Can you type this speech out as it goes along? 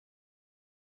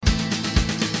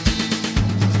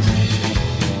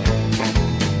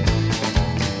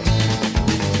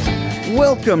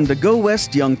Welcome to Go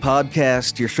West Young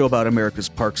Podcast, your show about America's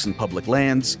parks and public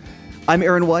lands. I'm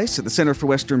Aaron Weiss at the Center for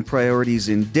Western Priorities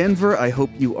in Denver. I hope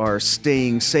you are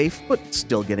staying safe, but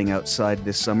still getting outside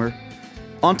this summer.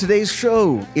 On today's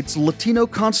show, it's Latino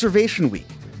Conservation Week.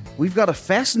 We've got a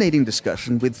fascinating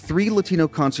discussion with 3 Latino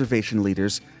conservation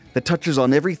leaders that touches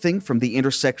on everything from the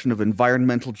intersection of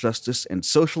environmental justice and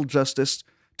social justice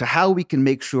to how we can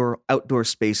make sure outdoor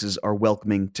spaces are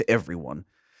welcoming to everyone.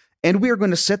 And we are going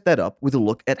to set that up with a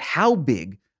look at how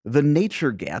big the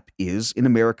nature gap is in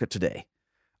America today.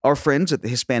 Our friends at the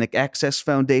Hispanic Access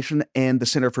Foundation and the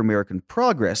Center for American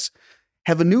Progress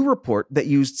have a new report that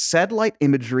used satellite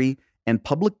imagery and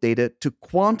public data to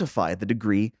quantify the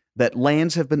degree that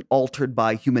lands have been altered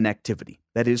by human activity.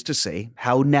 That is to say,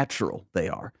 how natural they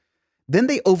are. Then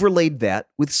they overlaid that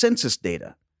with census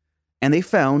data, and they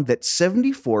found that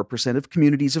 74% of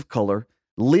communities of color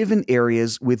live in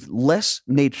areas with less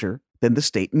nature than the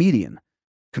state median.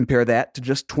 Compare that to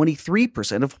just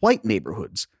 23% of white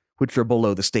neighborhoods, which are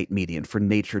below the state median for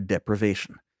nature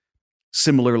deprivation.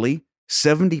 Similarly,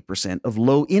 70% of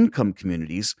low-income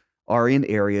communities are in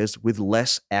areas with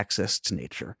less access to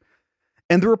nature.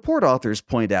 And the report authors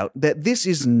point out that this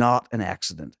is not an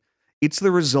accident. It's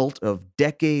the result of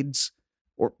decades,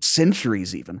 or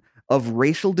centuries even, of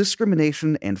racial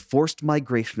discrimination and forced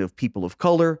migration of people of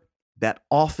color that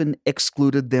often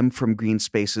excluded them from green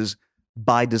spaces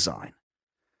by design.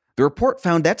 The report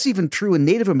found that's even true in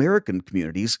Native American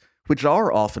communities, which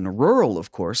are often rural,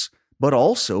 of course, but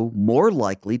also more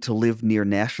likely to live near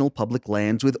national public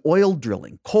lands with oil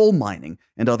drilling, coal mining,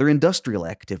 and other industrial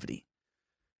activity.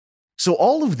 So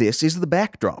all of this is the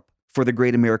backdrop for the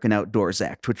Great American Outdoors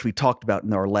Act, which we talked about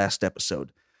in our last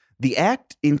episode. The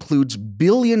act includes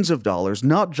billions of dollars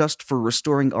not just for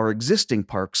restoring our existing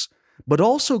parks, but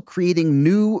also creating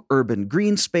new urban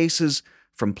green spaces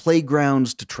from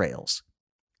playgrounds to trails.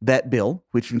 That bill,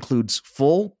 which includes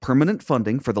full permanent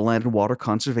funding for the Land and Water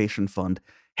Conservation Fund,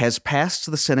 has passed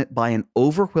the Senate by an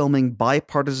overwhelming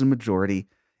bipartisan majority,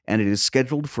 and it is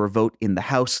scheduled for a vote in the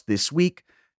House this week,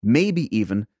 maybe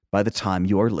even by the time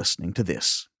you are listening to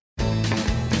this.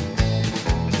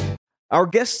 Our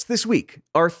guests this week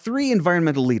are 3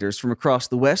 environmental leaders from across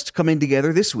the West coming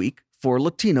together this week for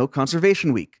Latino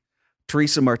Conservation Week.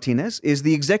 Teresa Martinez is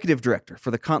the executive director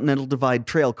for the Continental Divide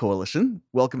Trail Coalition.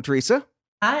 Welcome, Teresa.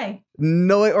 Hi.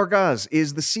 Noe Orgaz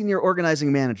is the senior organizing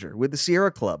manager with the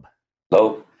Sierra Club.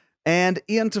 Hello. And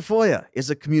Ian Tafoya is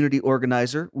a community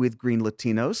organizer with Green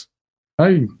Latinos.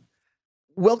 Hi.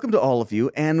 Welcome to all of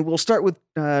you, and we'll start with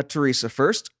Teresa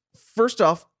first. First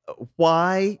off,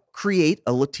 why create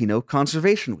a Latino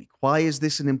Conservation Week? Why is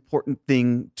this an important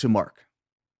thing to mark?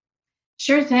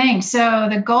 Sure thing. So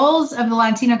the goals of the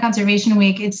Latino Conservation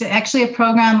Week, it's actually a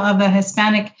program of the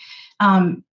Hispanic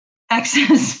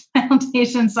Access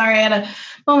Foundation. Sorry, I had a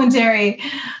momentary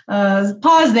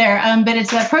pause there, but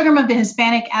it's a program of the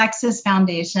Hispanic Access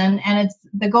Foundation, and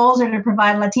the goals are to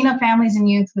provide Latino families and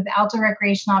youth with outdoor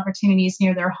recreation opportunities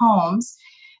near their homes,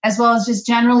 as well as just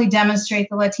generally demonstrate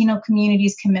the Latino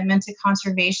community's commitment to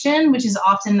conservation, which is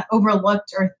often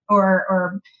overlooked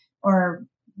or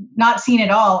not seen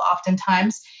at all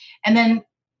oftentimes. And then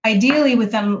ideally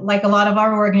with them, like a lot of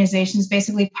our organizations,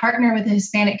 basically partner with the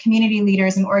Hispanic community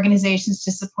leaders and organizations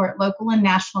to support local and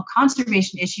national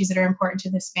conservation issues that are important to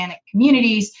the Hispanic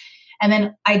communities. And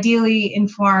then ideally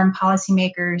inform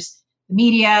policymakers, the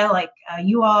media, like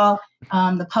you all,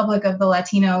 the public of the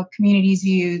Latino community's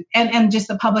view, and just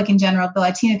the public in general, the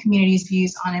Latino community's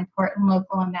views on important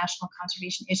local and national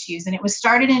conservation issues. And it was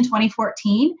started in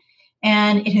 2014.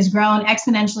 And it has grown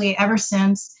exponentially ever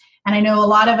since. And I know a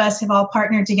lot of us have all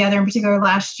partnered together, in particular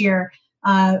last year,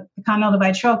 the Continental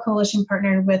Divide Trail Coalition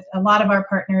partnered with a lot of our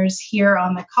partners here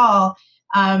on the call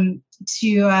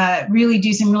to really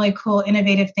do some really cool,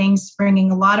 innovative things, bringing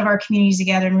a lot of our communities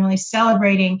together and really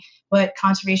celebrating what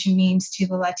conservation means to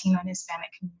the Latino and Hispanic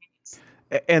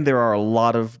communities. And there are a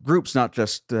lot of groups, not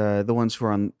just the ones who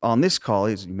are on this call,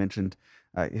 as you mentioned,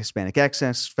 Hispanic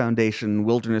Access Foundation,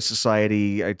 Wilderness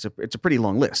Society. It's a pretty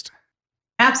long list.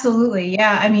 Absolutely,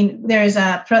 yeah. I mean, there's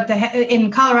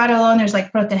in Colorado alone. There's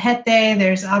like Protejete.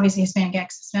 There's obviously Hispanic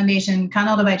Access Foundation,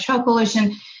 Continental Divide Trail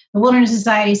Coalition, the Wilderness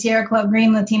Society, Sierra Club,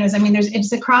 Green Latinos. I mean,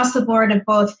 it's across the board of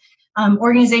both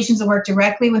organizations that work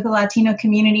directly with the Latino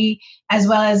community, as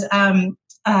well as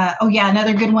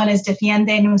another good one is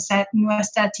Defiende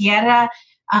Nuestra Tierra,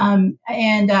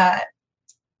 and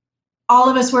all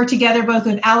of us work together both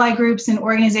with ally groups and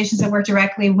organizations that work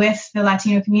directly with the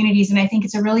Latino communities. And I think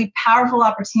it's a really powerful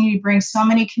opportunity to bring so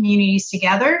many communities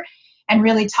together and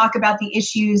really talk about the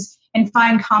issues and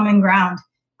find common ground,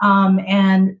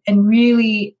 and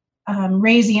really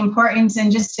raise the importance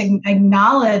and just to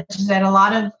acknowledge that a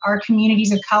lot of our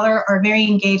communities of color are very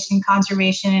engaged in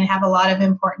conservation and have a lot of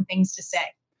important things to say.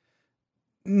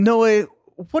 Noe,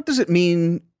 what does it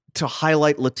mean to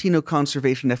highlight Latino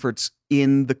conservation efforts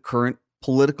in the current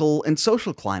political and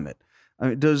social climate?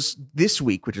 Does this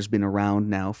week, which has been around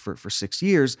now for 6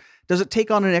 years, does it take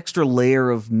on an extra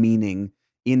layer of meaning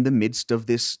in the midst of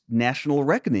this national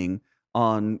reckoning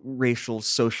on racial,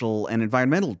 social, and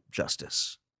environmental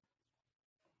justice?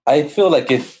 I feel like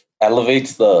it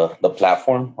elevates the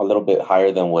platform a little bit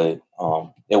higher than what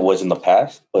it was in the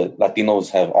past. But Latinos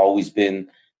have always been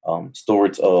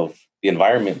stewards of the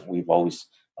environment. We've always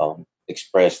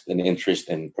expressed an interest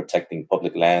in protecting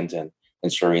public lands and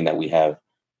ensuring that we have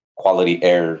quality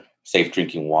air, safe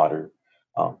drinking water.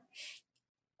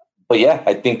 But yeah,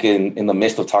 I think in the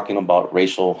midst of talking about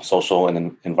racial, social,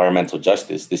 and environmental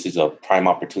justice, this is a prime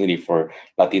opportunity for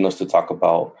Latinos to talk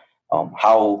about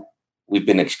how we've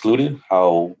been excluded,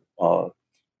 how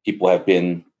people have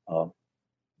been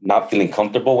not feeling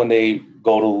comfortable when they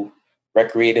go to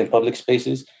recreate in public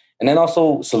spaces. And then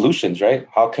also solutions, right?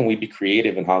 How can we be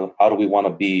creative and how do we want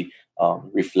to be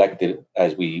reflected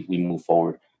as we move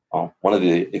forward? One of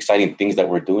the exciting things that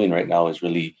we're doing right now is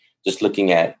really just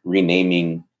looking at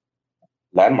renaming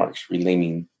landmarks,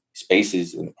 renaming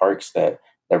spaces and parks that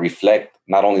reflect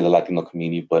not only the Latino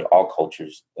community, but all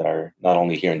cultures that are not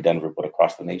only here in Denver, but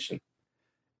across the nation.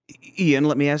 Ian,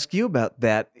 let me ask you about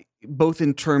that, both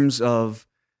in terms of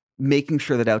making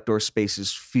sure that outdoor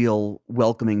spaces feel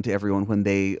welcoming to everyone when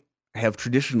they have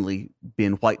traditionally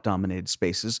been white-dominated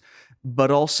spaces, but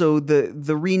also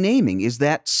the renaming. Is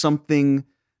that something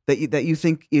that you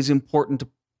think is important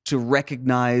to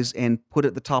recognize and put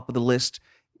at the top of the list?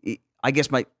 I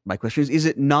guess my question is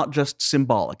it not just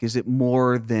symbolic? Is it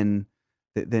more than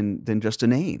just a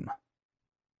name?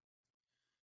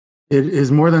 It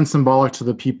is more than symbolic to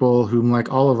the people whom,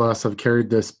 like all of us, have carried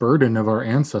this burden of our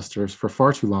ancestors for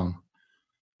far too long.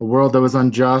 A world that was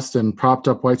unjust and propped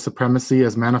up white supremacy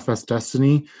as manifest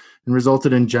destiny and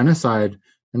resulted in genocide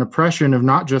and oppression of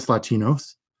not just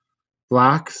Latinos,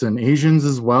 Blacks and Asians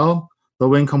as well,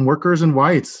 low-income workers and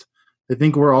whites. I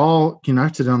think we're all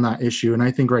connected on that issue. And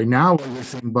I think right now what we're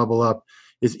seeing bubble up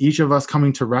is each of us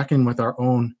coming to reckon with our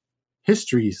own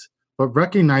histories, but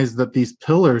recognize that these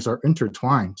pillars are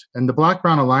intertwined. And the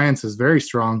Black-Brown Alliance is very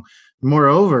strong.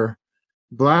 Moreover,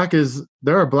 there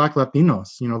are Black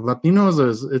Latinos.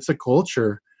 Latinos it's a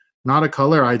culture, not a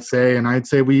color, I'd say. And I'd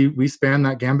say we span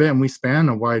that gambit and we span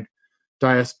a wide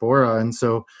diaspora. And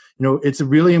so, it's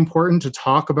really important to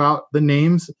talk about the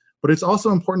names, but it's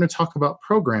also important to talk about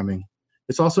programming.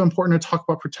 It's also important to talk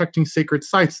about protecting sacred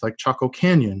sites like Chaco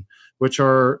Canyon, which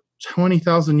are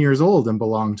 20,000 years old and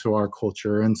belong to our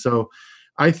culture. And so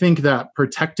I think that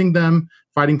protecting them,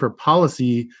 fighting for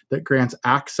policy that grants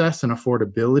access and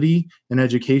affordability and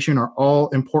education are all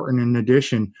important in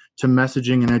addition to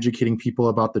messaging and educating people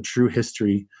about the true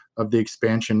history of the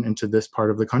expansion into this part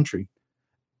of the country.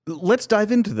 Let's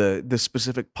dive into the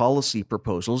specific policy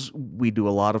proposals. We do a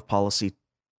lot of policy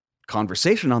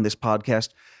conversation on this podcast,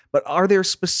 but are there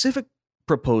specific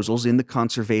proposals in the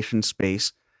conservation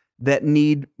space that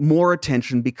need more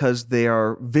attention because they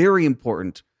are very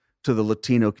important to the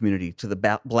Latino community, to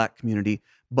the Black community,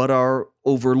 but are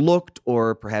overlooked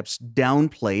or perhaps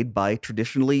downplayed by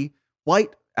traditionally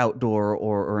white outdoor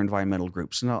or environmental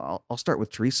groups? And I'll start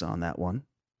with Teresa on that one.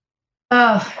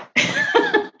 Oh,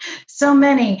 so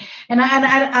many. And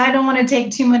I don't want to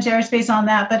take too much airspace on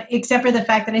that, but except for the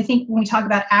fact that I think when we talk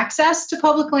about access to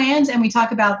public lands and we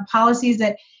talk about the policies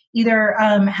that either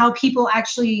how people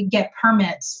actually get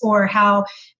permits or how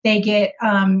they get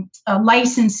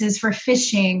licenses for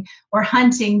fishing or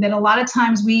hunting, that a lot of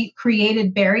times we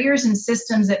created barriers and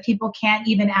systems that people can't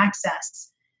even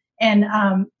access. And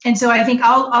so I think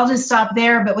I'll just stop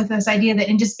there, but with this idea that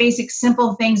in just basic,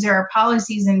 simple things, there are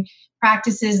policies and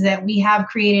practices that we have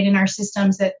created in our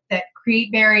systems that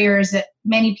create barriers that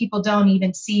many people don't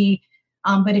even see.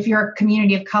 But if you're a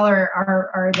community of color,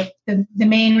 are the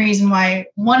main reason why,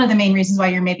 one of the main reasons why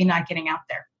you're maybe not getting out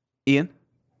there. Ian?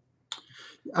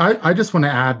 I just want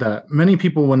to add that many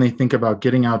people, when they think about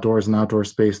getting outdoors and outdoor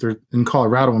space, they're in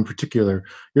Colorado in particular,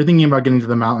 you're thinking about getting to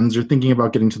the mountains, you're thinking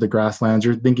about getting to the grasslands,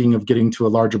 you're thinking of getting to a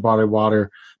larger body of water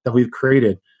that we've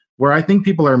created. Where I think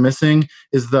people are missing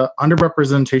is the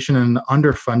underrepresentation and the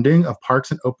underfunding of parks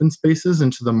and open spaces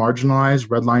into the marginalized,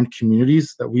 redlined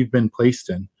communities that we've been placed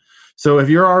in. So if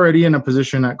you're already in a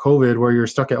position at COVID where you're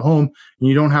stuck at home and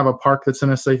you don't have a park that's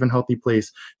in a safe and healthy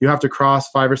place, you have to cross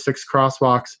 5 or 6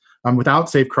 crosswalks without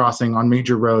safe crossing on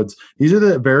major roads. These are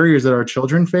the barriers that our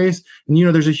children face. And,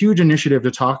 there's a huge initiative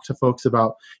to talk to folks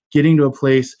about getting to a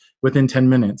place within 10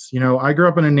 minutes. I grew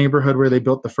up in a neighborhood where they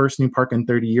built the first new park in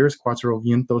 30 years, Cuatro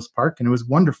Vientos Park, and it was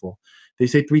wonderful. They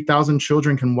say 3,000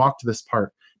 children can walk to this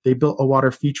park. They built a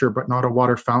water feature, but not a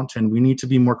water fountain. We need to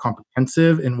be more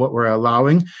comprehensive in what we're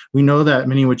allowing. We know that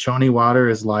Miniwachoni water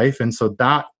is life, and so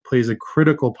that plays a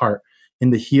critical part in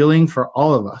the healing for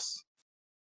all of us.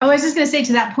 Oh, I was just going to say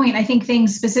to that point, I think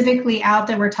things specifically out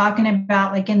that we're talking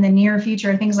about, like in the near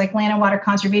future, things like land and water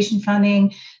conservation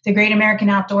funding, the Great American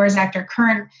Outdoors Act, are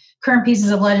current pieces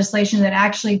of legislation that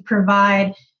actually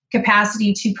provide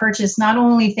capacity to purchase not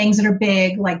only things that are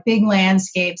big, like big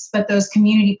landscapes, but those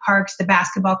community parks, the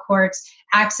basketball courts,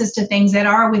 access to things that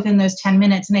are within those 10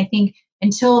 minutes. And I think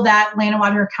until that land and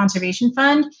water conservation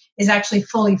fund is actually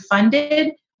fully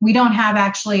funded, we don't have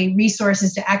actually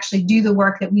resources to actually do the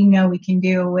work that we know we can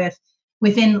do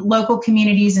within local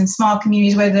communities and small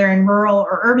communities, whether they're in rural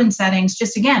or urban settings,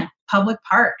 just again, public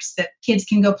parks that kids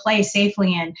can go play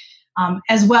safely in,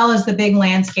 as well as the big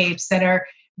landscapes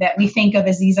that we think of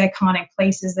as these iconic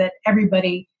places that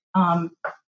everybody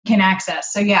can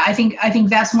access. So yeah, I think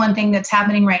that's one thing that's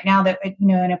happening right now that,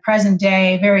 in a present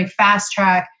day, very fast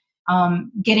track,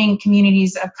 getting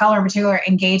communities of color in particular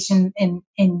engaged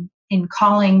in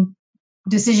calling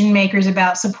decision makers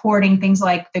about supporting things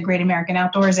like the Great American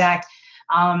Outdoors Act,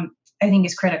 I think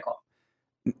is critical.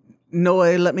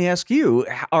 Noah, let me ask you,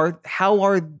 how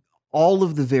are all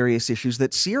of the various issues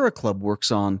that Sierra Club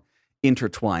works on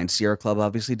intertwined? Sierra Club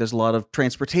obviously does a lot of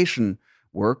transportation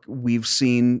work. We've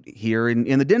seen here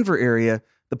in the Denver area,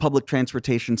 the public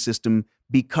transportation system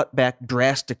be cut back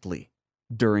drastically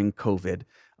during COVID.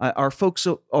 Are folks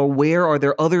aware? Are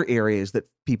there other areas that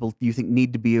people you think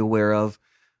need to be aware of,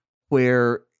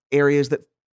 where areas that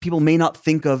people may not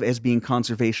think of as being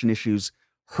conservation issues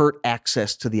hurt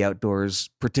access to the outdoors,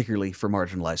 particularly for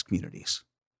marginalized communities?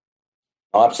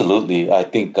 Oh, absolutely. I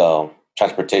think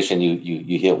transportation,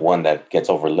 you hit one that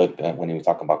gets overlooked when you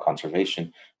talk about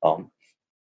conservation.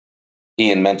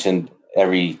 Ian mentioned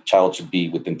every child should be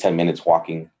within 10 minutes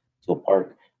walking to a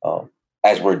park.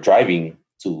 As we're driving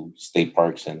to state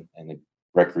parks and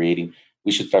recreating,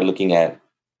 we should start looking at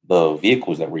the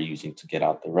vehicles that we're using to get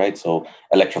out there, right? So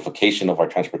electrification of our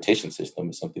transportation system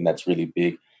is something that's really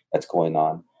big that's going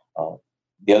on.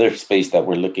 The other space that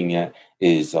we're looking at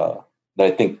is that I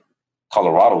think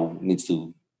Colorado needs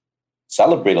to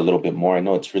celebrate a little bit more. I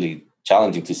know it's really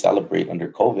challenging to celebrate under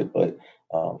COVID, but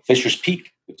Fisher's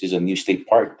Peak, which is a new state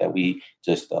park that we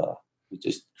just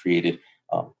created,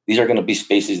 these are going to be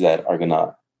spaces that are going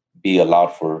to be allowed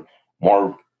for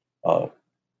more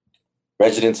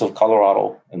residents of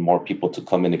Colorado and more people to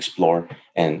come and explore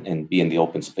and be in the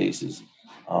open spaces.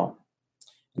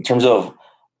 In terms of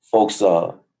folks,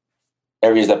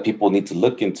 areas that people need to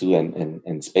look into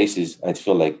and spaces, I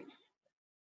feel like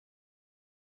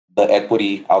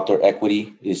the outdoor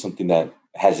equity is something that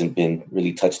hasn't been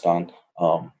really touched on.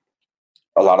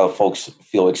 A lot of folks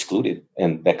feel excluded,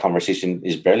 and that conversation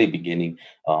is barely beginning.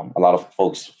 A lot of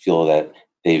folks feel that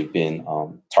they've been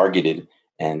targeted,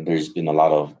 and there's been a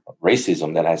lot of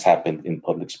racism that has happened in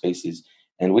public spaces.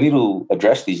 And we need to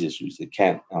address these issues. It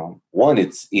can't, one,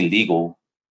 it's illegal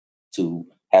to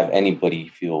have anybody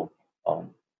feel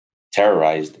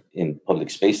terrorized in public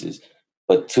spaces.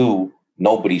 But two,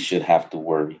 nobody should have to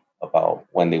worry about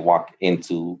when they walk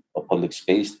into a public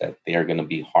space that they are going to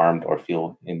be harmed or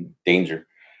feel in danger.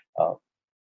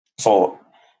 So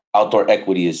outdoor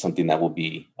equity is something that we'll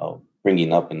be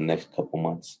bringing up in the next couple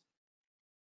months.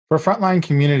 For frontline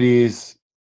communities,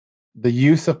 the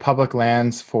use of public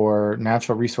lands for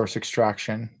natural resource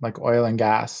extraction, like oil and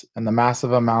gas, and the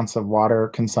massive amounts of water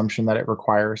consumption that it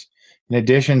requires, in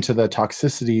addition to the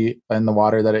toxicity in the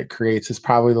water that it creates, is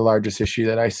probably the largest issue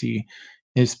that I see,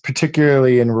 is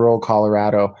particularly in rural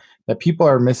Colorado, that people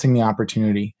are missing the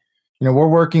opportunity. We're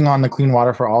working on the Clean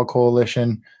Water for All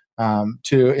Coalition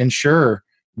to ensure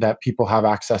that people have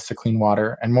access to clean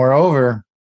water. And moreover,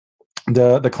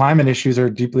 the climate issues are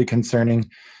deeply concerning,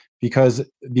 because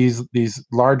these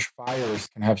large fires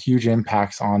can have huge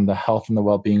impacts on the health and the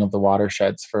well-being of the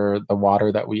watersheds for the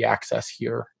water that we access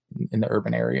here in the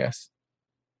urban areas.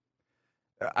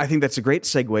 I think that's a great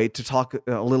segue to talk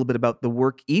a little bit about the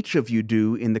work each of you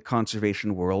do in the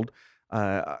conservation world.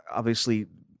 Obviously,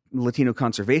 Latino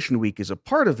Conservation Week is a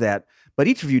part of that, but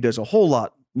each of you does a whole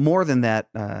lot more than that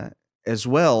as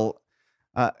well.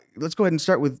 Let's go ahead and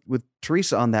start with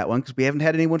Teresa on that one, because we haven't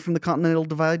had anyone from the Continental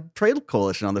Divide Trail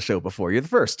Coalition on the show before. You're the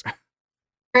first.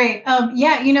 Great.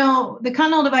 The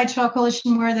Continental Divide Trail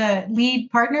Coalition, we're the lead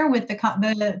partner with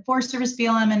the Forest Service,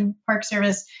 BLM, and Park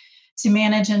Service to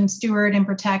manage and steward and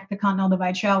protect the Continental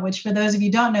Divide Trail, which for those of you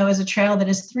who don't know is a trail that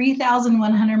is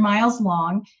 3,100 miles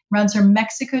long, runs from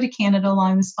Mexico to Canada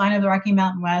along the spine of the Rocky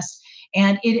Mountain West.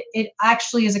 And it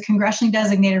actually is a congressionally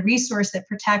designated resource that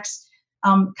protects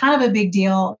kind of a big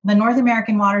deal, the North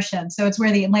American watershed. So it's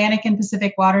where the Atlantic and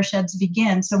Pacific watersheds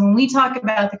begin. So when we talk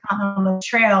about the Continental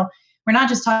Trail, we're not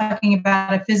just talking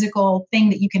about a physical thing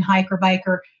that you can hike or bike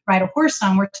or ride a horse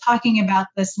on. We're talking about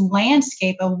this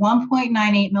landscape of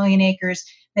 1.98 million acres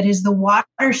that is the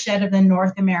watershed of the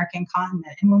North American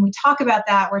continent. And when we talk about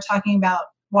that, we're talking about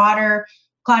water,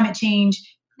 climate change,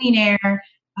 clean air,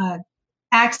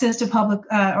 access to public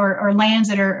or lands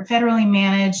that are federally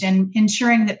managed, and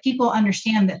ensuring that people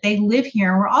understand that they live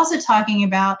here. And we're also talking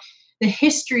about the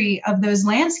history of those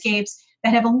landscapes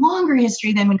that have a longer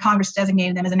history than when Congress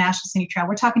designated them as a national scenic trail.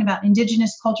 We're talking about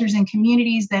indigenous cultures and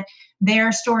communities that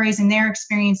their stories and their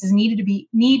experiences need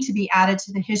to be added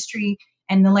to the history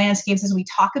and the landscapes as we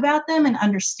talk about them and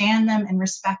understand them and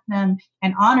respect them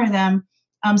and honor them.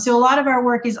 So a lot of our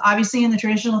work is obviously in the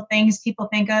traditional things people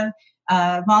think of,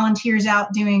 volunteers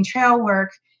out doing trail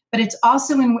work, but it's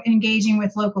also in engaging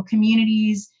with local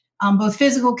communities, both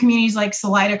physical communities like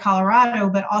Salida, Colorado,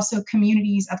 but also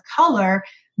communities of color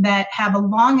that have a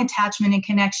long attachment and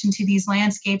connection to these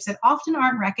landscapes that often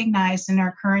aren't recognized in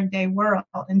our current day world.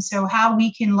 And so how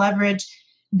we can leverage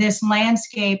this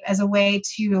landscape as a way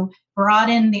to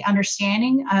broaden the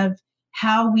understanding of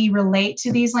how we relate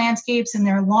to these landscapes and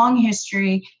their long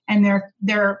history and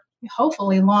their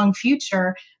hopefully long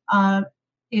future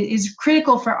is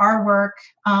critical for our work.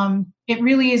 It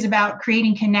really is about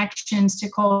creating connections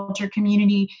to culture,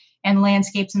 community, and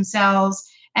landscapes themselves.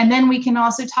 And then we can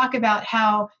also talk about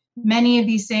how many of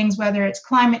these things, whether it's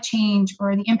climate change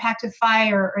or the impact of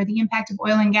fire or the impact of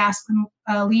oil and gas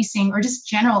leasing or just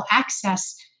general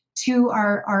access to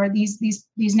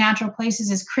these natural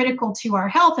places, is critical to our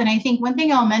health. And I think one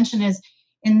thing I'll mention is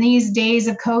in these days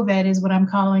of COVID, is what I'm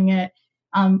calling it,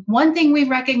 one thing we've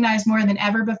recognized more than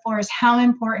ever before is how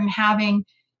important having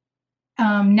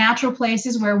natural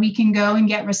places where we can go and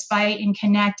get respite and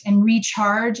connect and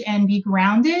recharge and be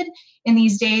grounded in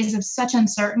these days of such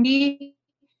uncertainty.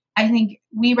 I think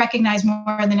we recognize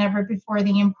more than ever before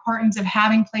the importance of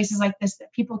having places like this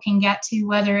that people can get to,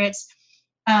 whether it's,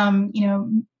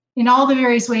 in all the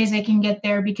various ways they can get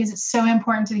there, because it's so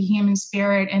important to the human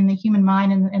spirit and the human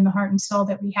mind and the heart and soul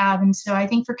that we have. And so I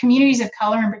think for communities of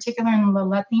color, in particular in the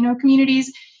Latino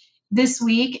communities, this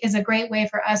week is a great way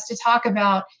for us to talk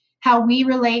about how we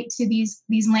relate to these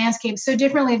landscapes so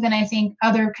differently than I think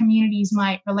other communities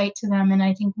might relate to them. And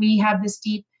I think we have this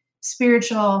deep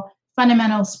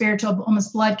fundamental spiritual,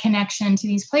 almost blood connection to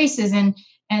these places. And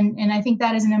I think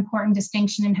that is an important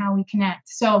distinction in how we connect.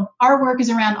 So our work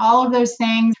is around all of those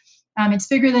things. It's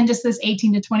bigger than just this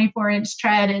 18 to 24 inch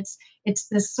tread. It's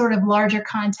this sort of larger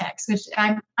context, which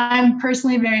I'm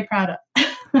personally very proud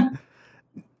of.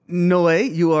 Noe,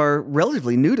 you are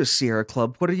relatively new to Sierra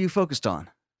Club. What are you focused on?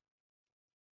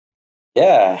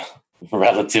 Yeah,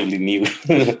 relatively new.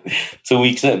 2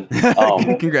 weeks in.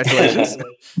 Congratulations.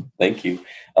 Thank you.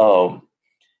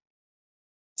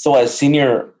 So as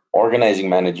senior organizing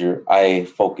manager, I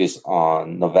focus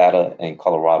on Nevada and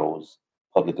Colorado's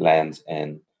public lands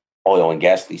and oil and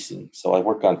gas leasing. So I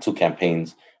work on two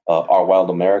campaigns, Our Wild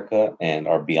America and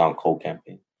our Beyond Coal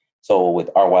campaign. So with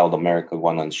Our Wild America, we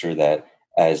want to ensure that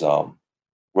as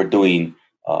we're doing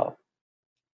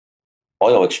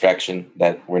oil extraction,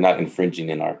 that we're not infringing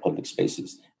in our public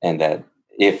spaces, and that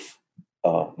if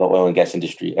the oil and gas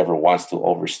industry ever wants to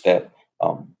overstep,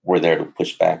 we're there to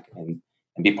push back and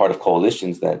be part of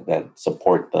coalitions that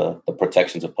support the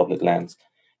protections of public lands.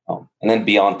 And then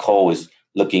Beyond Coal is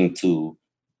looking to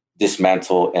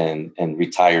dismantle and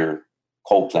retire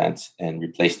coal plants and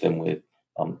replace them with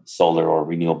solar or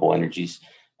renewable energies.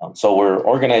 So we're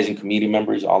organizing community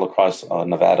members all across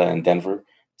Nevada and Denver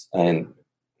and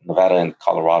Nevada and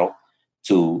Colorado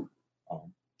to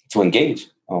engage,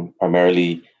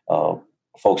 primarily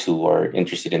folks who are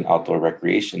interested in outdoor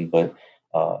recreation. But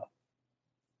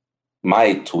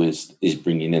my twist is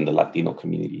bringing in the Latino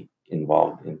community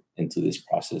involved into this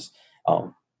process.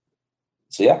 So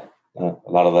yeah, a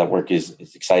lot of that work is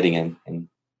exciting and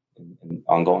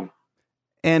ongoing.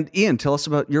 And Ian, tell us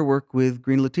about your work with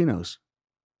Green Latinos.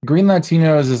 Green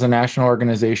Latinos is a national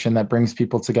organization that brings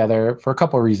people together for a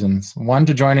couple of reasons. One,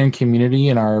 to join in community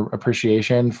in our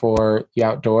appreciation for the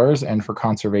outdoors and for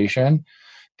conservation.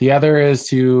 The other is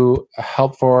to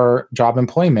help for job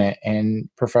employment and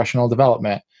professional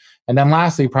development. And then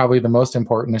lastly, probably the most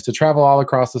important, is to travel all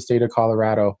across the state of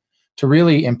Colorado to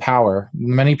really empower.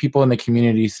 Many people in the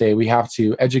community say we have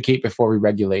to educate before we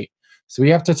regulate. So we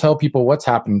have to tell people what's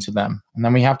happening to them, and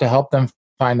then we have to help them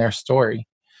find their story.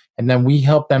 And then we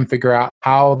help them figure out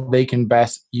how they can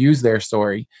best use their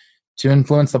story to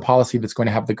influence the policy that's going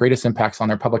to have the greatest impacts on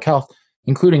their public health,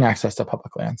 including access to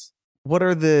public lands. What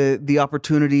are the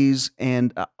opportunities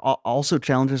and also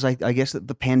challenges, I guess, that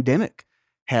the pandemic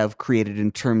have created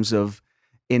in terms of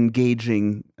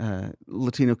engaging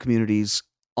Latino communities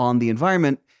on the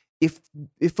environment?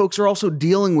 If folks are also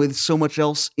dealing with so much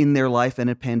else in their life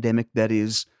and a pandemic that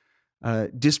is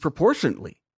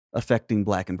disproportionately affecting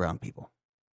Black and brown people.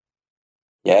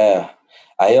 Yeah,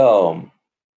 I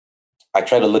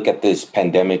try to look at this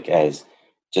pandemic as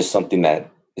just something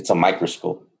that it's a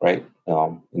microscope, right?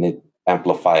 And it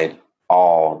amplified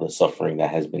all the suffering that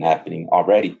has been happening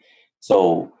already.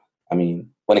 So, I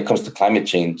mean, when it comes to climate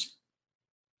change,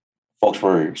 folks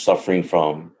were suffering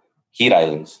from heat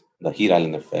islands, the heat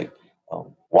island effect,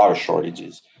 water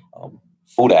shortages,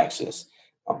 food access.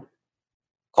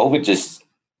 COVID just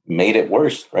made it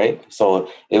worse, right? So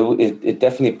it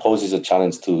definitely poses a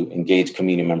challenge to engage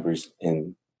community members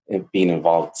in being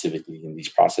involved civically in these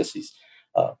processes.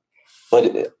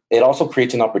 But it also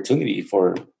creates an opportunity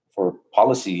for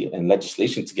policy and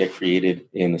legislation to get created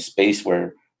in a space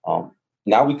where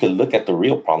now we could look at the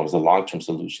real problems, the long-term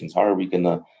solutions. How are we going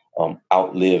to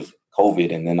outlive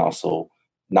COVID and then also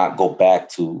not go back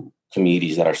to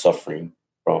communities that are suffering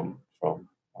from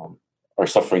are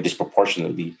suffering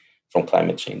disproportionately from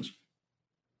climate change?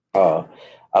 I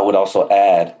would also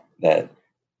add that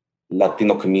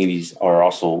Latino communities are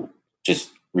also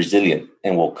just resilient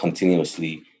and will continue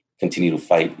to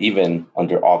fight even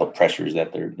under all the pressures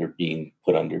that they're being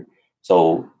put under.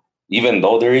 So even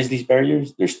though there is these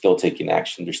barriers, they're still taking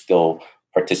action. They're still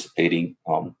participating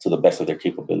to the best of their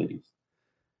capabilities.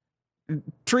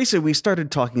 Teresa, we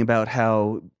started talking about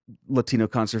how Latino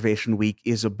Conservation Week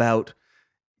is about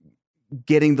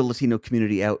getting the Latino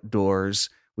community outdoors.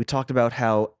 We talked about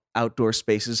how outdoor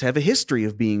spaces have a history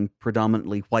of being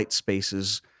predominantly white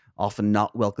spaces, often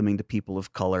not welcoming to people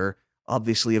of color.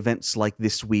 Obviously, events like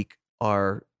this week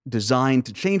are designed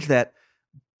to change that.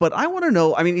 But I want to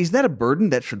know, I mean, is that a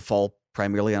burden that should fall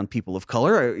primarily on people of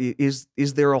color? Or is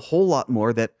there a whole lot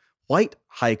more that white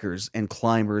hikers and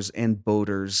climbers and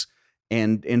boaters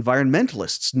and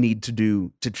environmentalists need to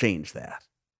do to change that?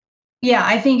 Yeah,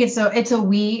 I think it's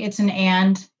an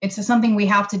and. It's something we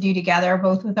have to do together,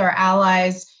 both with our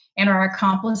allies and our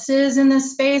accomplices in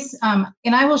this space. And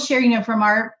I will share, from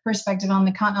our perspective on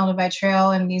the Continental Divide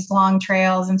Trail and these long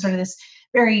trails and sort of this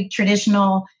very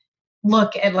traditional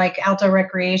look at like outdoor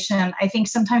recreation. I think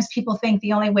sometimes people think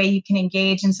the only way you can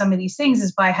engage in some of these things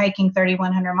is by hiking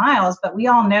 3,100 miles. But we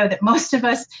all know that most of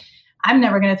us, I'm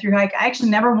never going to through hike. I actually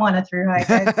never want to through hike.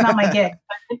 It's not my gig,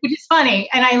 which is funny.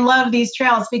 And I love these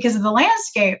trails because of the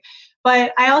landscape.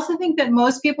 But I also think that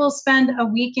most people spend a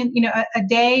weekend, a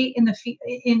day in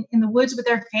the woods with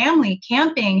their family,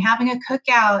 camping, having a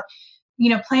cookout,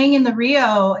 playing in the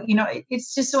Rio.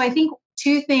 It's just, so I think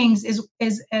two things is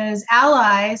as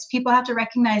allies, people have to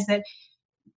recognize that,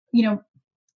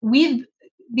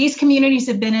 these communities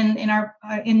have been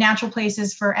in natural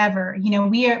places forever.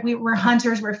 We're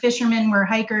hunters, we're fishermen, we're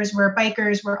hikers, we're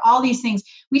bikers, we're all these things.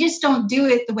 We just don't do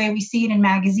it the way we see it in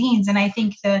magazines. And I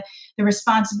think the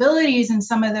responsibilities in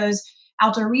some of those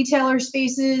outdoor retailer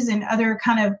spaces and other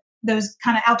those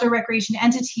outdoor recreation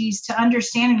entities to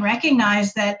understand and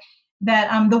recognize that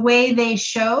the way they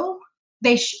show,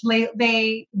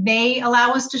 they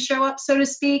allow us to show up, so to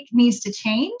speak, needs to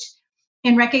change.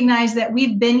 And recognize that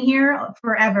we've been here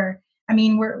forever. I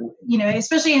mean, we're,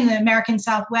 especially in the American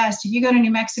Southwest, if you go to New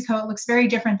Mexico, it looks very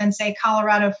different than, say,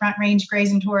 Colorado Front Range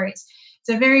Grays and Tories. It's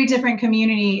a very different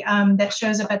community that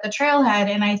shows up at the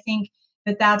trailhead. And I think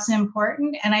that that's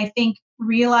important. And I think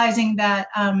realizing that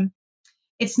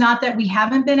it's not that we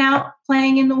haven't been out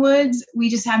playing in the woods,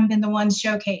 we just haven't been the ones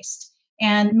showcased.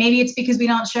 And maybe it's because we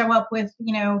don't show up with,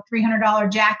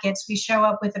 $300 jackets. We show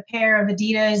up with a pair of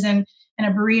Adidas and a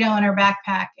burrito in our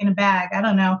backpack, in a bag. I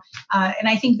don't know. And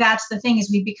I think that's the thing is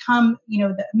we've become,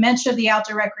 much of the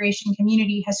outdoor recreation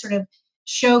community has sort of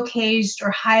showcased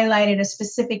or highlighted a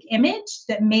specific image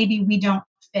that maybe we don't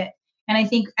fit. And I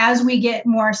think as we get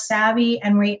more savvy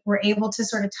and we're able to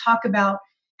sort of talk about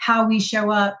how we show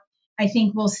up, I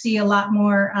think we'll see a lot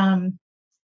more,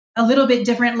 a little bit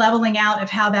different leveling out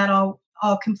of how that all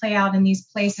can play out in these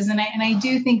places. And I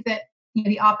do think that,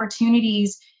 the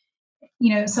opportunities,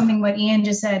 something what Ian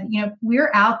just said, we're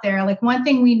out there. Like one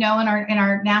thing we know in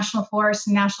our national forests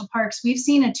and national parks, we've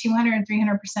seen a 200 and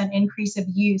 300% increase of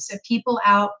use of people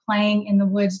out playing in the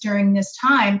woods during this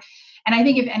time. And I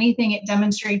think if anything, it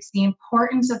demonstrates the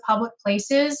importance of public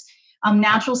places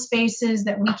natural spaces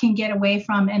that we can get away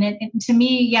from. And to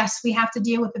me, yes, we have to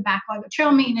deal with the backlog of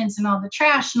trail maintenance and all the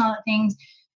trash and all the things.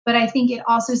 But I think it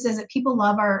also says that people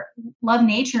love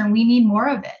nature, and we need more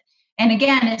of it. And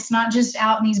again, it's not just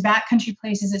out in these backcountry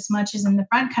places as much as in the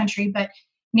front country, but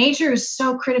nature is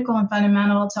so critical and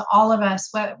fundamental to all of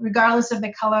us, regardless of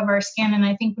the color of our skin. And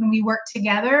I think when we work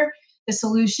together, the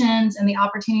solutions and the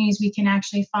opportunities we can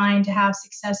actually find to have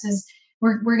successes,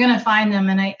 we're going to find them.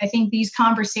 And I think these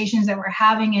conversations that we're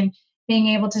having and being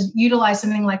able to utilize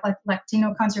something like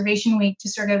Latino Conservation Week to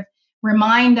sort of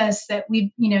remind us that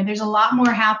there's a lot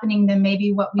more happening than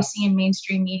maybe what we see in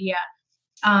mainstream media.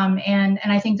 And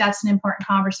I think that's an important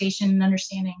conversation and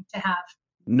understanding to have.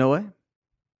 Noah?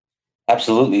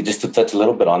 Absolutely. Just to touch a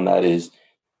little bit on that is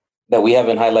that we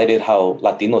haven't highlighted how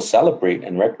Latinos celebrate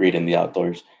and recreate in the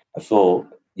outdoors. I feel,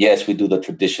 yes, we do the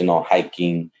traditional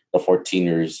hiking, the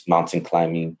 14ers, mountain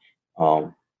climbing,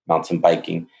 mountain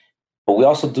biking, but we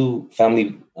also do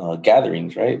family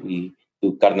gatherings, right? We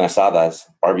do carne asadas,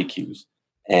 barbecues,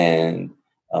 and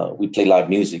we play live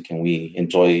music, and we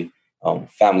enjoy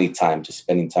family time, just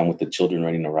spending time with the children,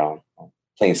 running around,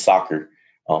 playing soccer,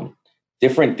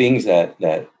 different things that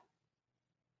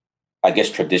I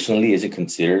guess traditionally isn't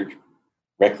considered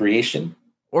recreation,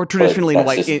 or traditionally in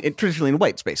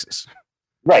white spaces.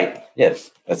 Right. Yes.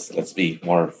 Let's be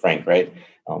more frank. Right.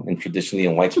 And traditionally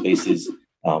in white spaces,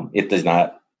 it's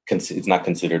not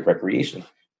considered recreation.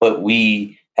 But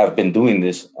we have been doing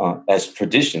this as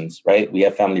traditions. Right. We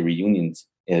have family reunions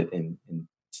in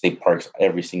state parks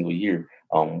every single year.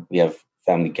 We have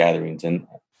family gatherings, and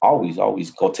always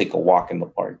go take a walk in the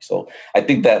park. So I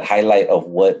think that highlight of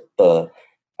what the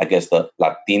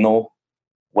Latino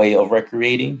way of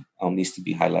recreating needs to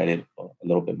be highlighted a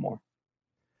little bit more.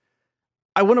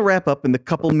 I want to wrap up in the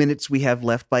couple minutes we have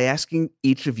left by asking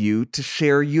each of you to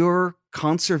share your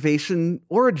conservation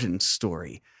origin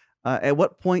story. At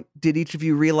what point did each of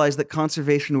you realize that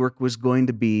conservation work was going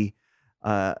to be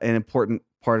an important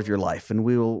part of your life? And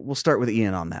we'll start with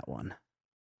Ian on that one.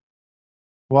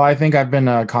 Well, I think I've been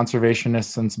a conservationist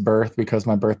since birth because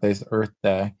my birthday is Earth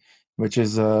Day, which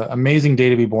is an amazing day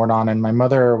to be born on. And my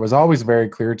mother was always very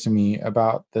clear to me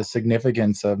about the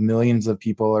significance of millions of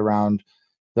people around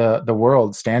the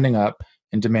world standing up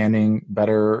and demanding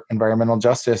better environmental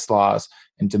justice laws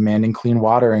and demanding clean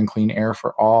water and clean air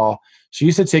for all. She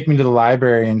used to take me to the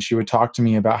library, and she would talk to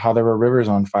me about how there were rivers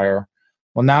on fire.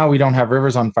 Well, now we don't have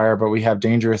rivers on fire, but we have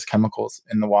dangerous chemicals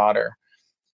in the water.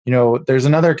 There's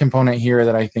another component here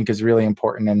that I think is really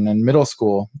important. And in middle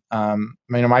school,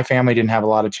 my family didn't have a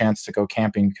lot of chance to go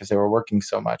camping because they were working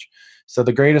so much. So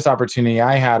the greatest opportunity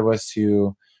I had was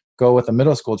to go with a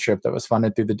middle school trip that was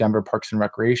funded through the Denver Parks and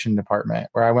Recreation Department,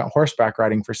 where I went horseback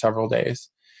riding for several days.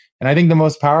 And I think the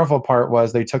most powerful part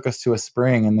was they took us to a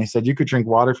spring, and they said you could drink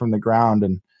water from the ground.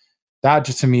 And that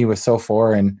just to me was so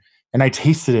foreign. And I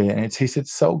tasted it, and it tasted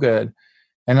so good.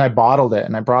 And I bottled it,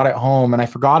 and I brought it home, and I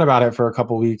forgot about it for a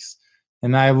couple of weeks.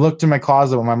 And I looked in my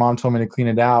closet when my mom told me to clean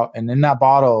it out. And in that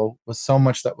bottle was so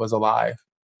much that was alive.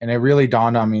 And it really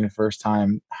dawned on me the first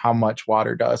time how much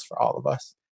water does for all of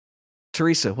us.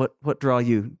 Teresa, what draw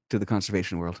you to the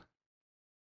conservation world?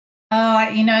 Oh,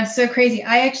 it's so crazy.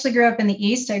 I actually grew up in the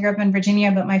East. I grew up in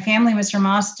Virginia, but my family was from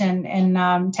Austin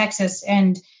and Texas,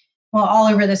 and all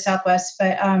over the Southwest.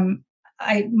 But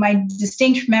my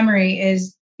distinct memory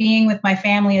is being with my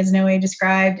family, as Noe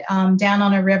described, down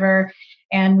on a river.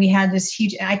 And we had this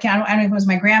huge, I don't know if it was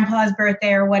my grandpa's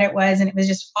birthday or what it was. And it was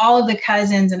just all of the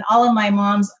cousins and all of my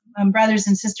mom's brothers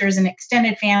and sisters and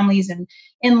extended families and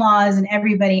in-laws and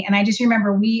everybody. And I just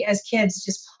remember we as kids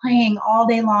just playing all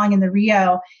day long in the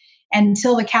Rio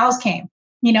until the cows came,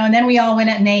 and then we all went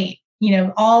and ate,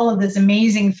 all of this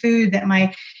amazing food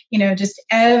that just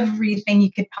everything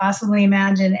you could possibly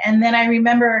imagine. And then I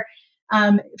remember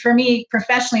for me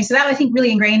professionally, so that I think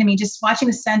really ingrained in me, just watching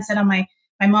the sunset on my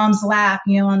mom's lap,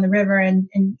 on the river and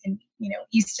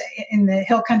east in the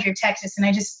hill country of Texas. And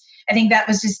I think that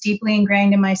was just deeply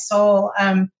ingrained in my soul.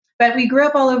 But we grew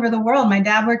up all over the world. My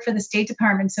dad worked for the State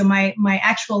Department. So my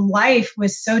actual life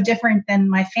was so different than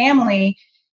my family.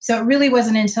 So it really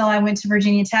wasn't until I went to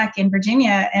Virginia Tech in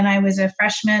Virginia and I was a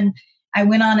freshman. I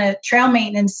went on a trail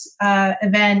maintenance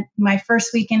event my first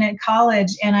weekend at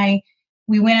college, and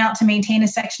we went out to maintain a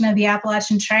section of the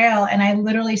Appalachian Trail, and I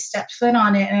literally stepped foot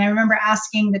on it. And I remember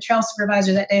asking the trail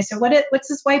supervisor that day, so what's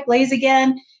this white blaze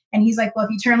again? And he's like, well,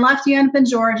 if you turn left, you end up in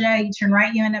Georgia. You turn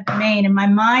right, you end up in Maine. And my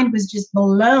mind was just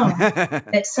blown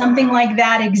that something like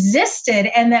that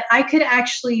existed and that I could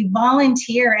actually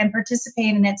volunteer and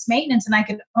participate in its maintenance, and I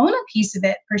could own a piece of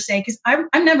it per se, because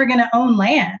I'm never going to own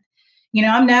land.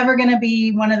 I'm never going to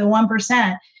be one of the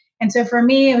 1%. And so for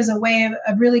me, it was a way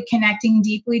of really connecting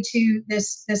deeply to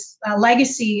this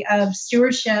legacy of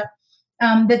stewardship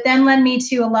that then led me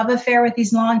to a love affair with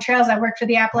these long trails. I worked for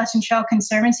the Appalachian Trail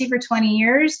Conservancy for 20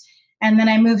 years, and then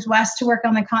I moved west to work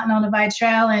on the Continental Divide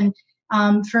Trail. And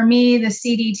for me, the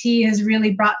CDT has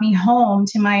really brought me home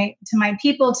to my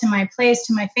people, to my place,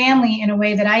 to my family in a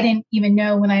way that I didn't even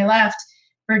know when I left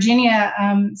Virginia,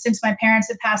 since my parents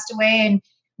had passed away. And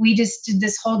we just did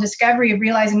this whole discovery of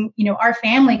realizing, our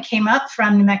family came up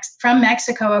from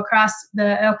Mexico across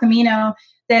the El Camino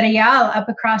de Real, up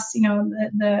across,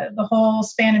 the whole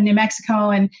span of New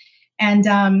Mexico. And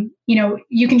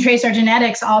you can trace our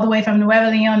genetics all the way from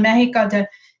Nuevo León, Mexico to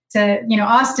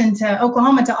Austin, to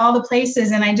Oklahoma, to all the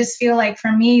places. And I just feel like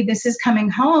for me, this is coming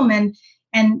home.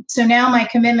 And so now my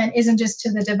commitment isn't just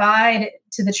to the divide,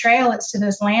 to the trail, it's to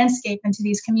this landscape and to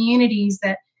these communities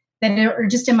that are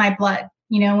just in my blood.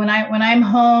 When I'm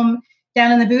home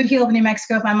down in the boot heel of New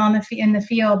Mexico, if I'm in the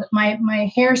field,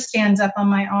 my hair stands up on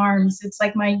my arms. It's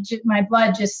like my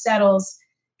blood just settles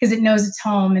because it knows it's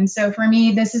home. And so for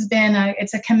me, this has been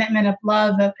it's a commitment of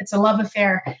love. It's a love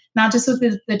affair, not just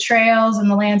with the trails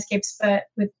and the landscapes, but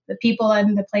with the people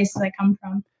and the places I come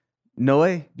from.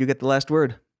 Noe, you get the last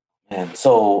word. And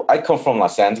so I come from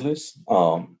Los Angeles,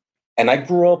 and I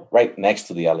grew up right next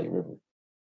to the LA River.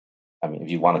 I mean,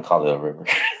 if you want to call it a river,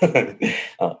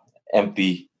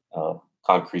 empty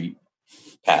concrete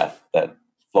path that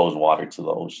flows water to the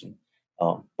ocean.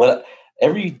 But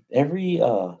every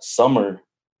summer,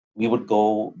 we would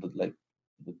go, like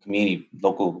the community,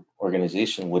 local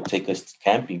organization would take us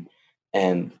camping,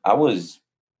 and I was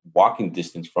walking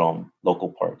distance from local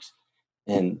parks,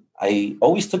 and I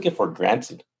always took it for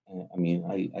granted. I mean,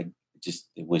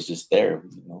 it was just there,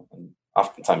 and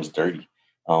oftentimes dirty.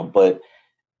 But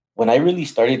when I really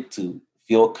started to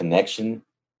feel a connection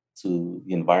to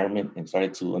the environment and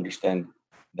started to understand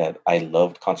that I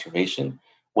loved conservation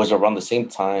was around the same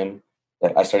time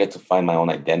that I started to find my own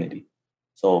identity.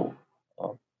 So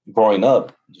growing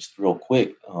up, just real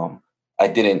quick, I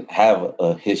didn't have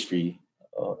a history.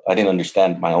 I didn't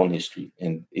understand my own history,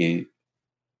 and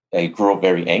I grew up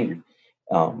very angry.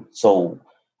 So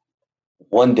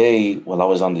one day while I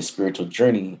was on this spiritual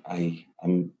journey,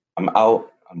 I'm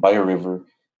out, I'm by a river,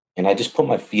 and I just put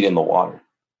my feet in the water.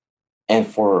 And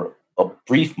for a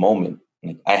brief moment,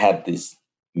 I had this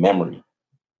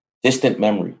distant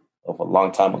memory of a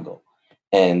long time ago.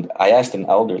 And I asked an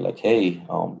elder, like, hey,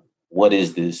 what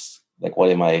is this? Like, what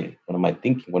am I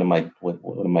thinking? What am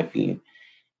I feeling?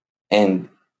 And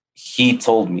he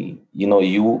told me,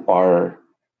 you are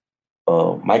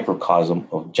a microcosm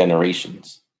of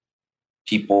generations.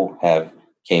 People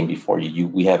came before you.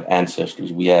 We have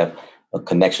ancestors. We have a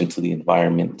connection to the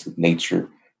environment, to nature.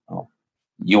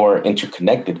 You are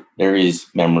interconnected. There is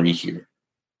memory here.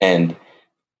 And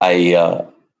I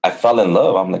fell in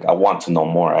love. I'm like, I want to know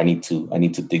more. I need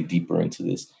to dig deeper into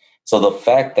this. So the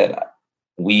fact that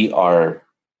we are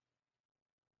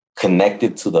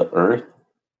connected to the earth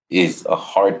is a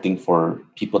hard thing for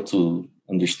people to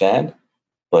understand.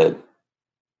 But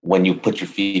when you put your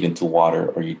feet into water,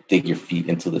 or you dig your feet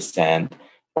into the sand,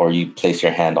 or you place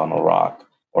your hand on a rock,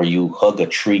 or you hug a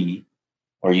tree,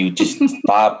 or you just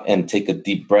stop and take a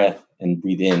deep breath and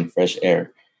breathe in fresh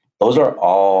air, those are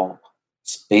all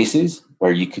spaces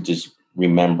where you could just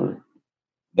remember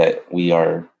that we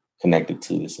are connected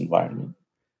to this environment.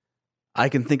 I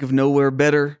can think of nowhere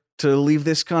better to leave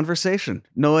this conversation.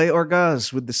 Noe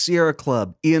Orgaz with the Sierra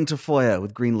Club, Ian Tafoya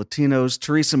with Green Latinos,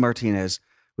 Teresa Martinez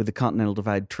with the Continental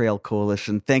Divide Trail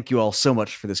Coalition. Thank you all so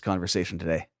much for this conversation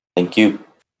today. Thank you.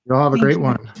 You all have a great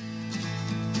one.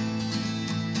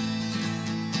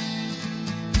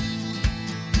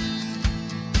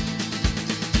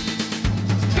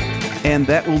 And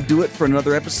that will do it for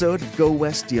another episode of Go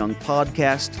West Young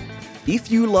Podcast.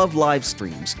 If you love live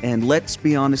streams, and let's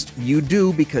be honest, you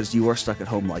do because you are stuck at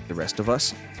home like the rest of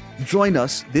us, join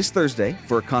us this Thursday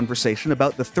for a conversation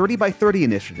about the 30 by 30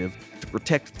 initiative to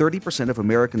protect 30% of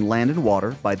American land and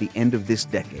water by the end of this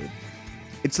decade.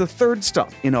 It's the third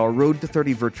stop in our Road to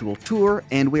 30 virtual tour,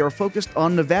 and we are focused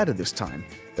on Nevada this time,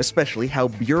 especially how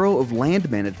Bureau of Land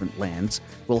Management lands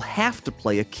will have to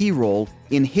play a key role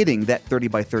in hitting that 30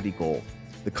 by 30 goal.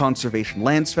 The Conservation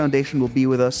Lands Foundation will be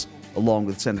with us, along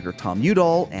with Senator Tom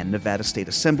Udall and Nevada State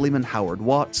Assemblyman Howard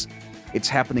Watts. It's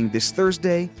happening this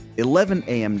Thursday, 11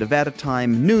 a.m. Nevada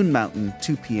time, noon Mountain,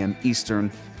 2 p.m.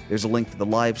 Eastern. There's a link to the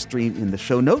live stream in the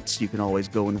show notes. You can always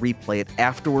go and replay it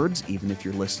afterwards, even if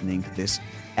you're listening to this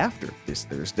after this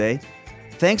Thursday.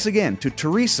 Thanks again to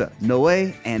Teresa, Noe,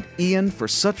 and Ian for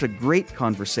such a great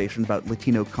conversation about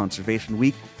Latino Conservation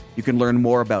Week. You can learn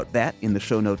more about that in the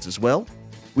show notes as well.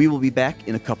 We will be back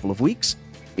in a couple of weeks.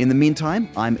 In the meantime,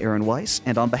 I'm Aaron Weiss,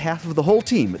 and on behalf of the whole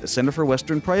team at the Center for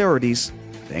Western Priorities,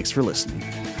 thanks for listening.